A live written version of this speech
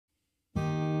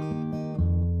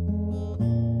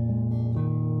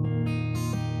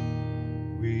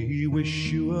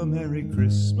wish you a Merry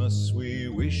Christmas. We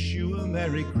wish you a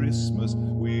Merry Christmas.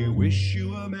 We wish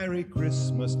you a Merry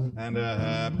Christmas and a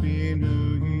Happy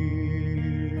New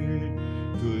Year.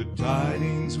 Good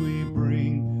tidings we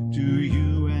bring to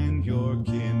you and your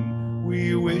kin.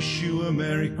 We wish you a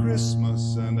Merry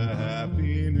Christmas and a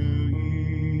Happy New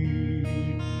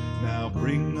Year. Now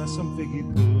bring us some figgy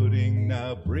pudding.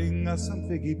 Now bring us some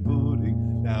figgy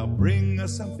pudding. Now bring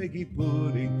us some figgy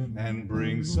pudding and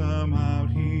bring some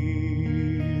out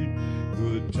here.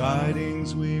 Good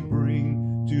tidings we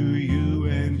bring to you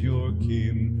and your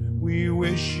kin. We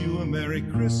wish you a Merry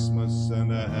Christmas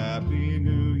and a Happy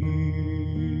New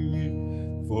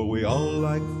Year. For we all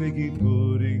like figgy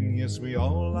pudding. Yes, we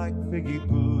all like figgy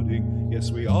pudding.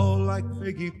 Yes, we all like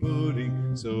figgy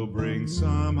pudding. So bring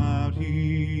some out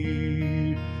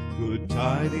here. Good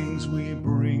tidings we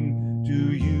bring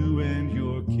to you and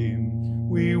your kin.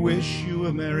 We wish you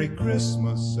a Merry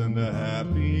Christmas and a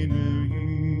Happy New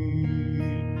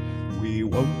Year. We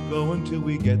won't go until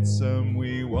we get some.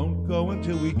 We won't go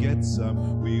until we get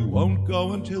some. We won't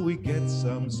go until we get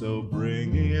some. So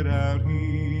bring it out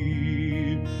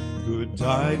here. Good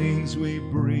tidings we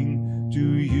bring to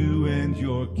you and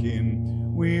your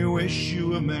kin. We wish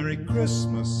you a Merry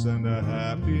Christmas and a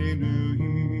Happy New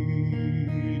Year.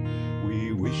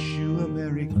 We wish you a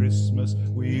Merry Christmas.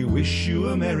 We wish you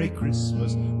a Merry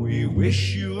Christmas. We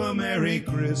wish you a Merry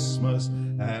Christmas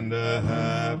and a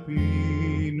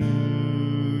Happy New Year.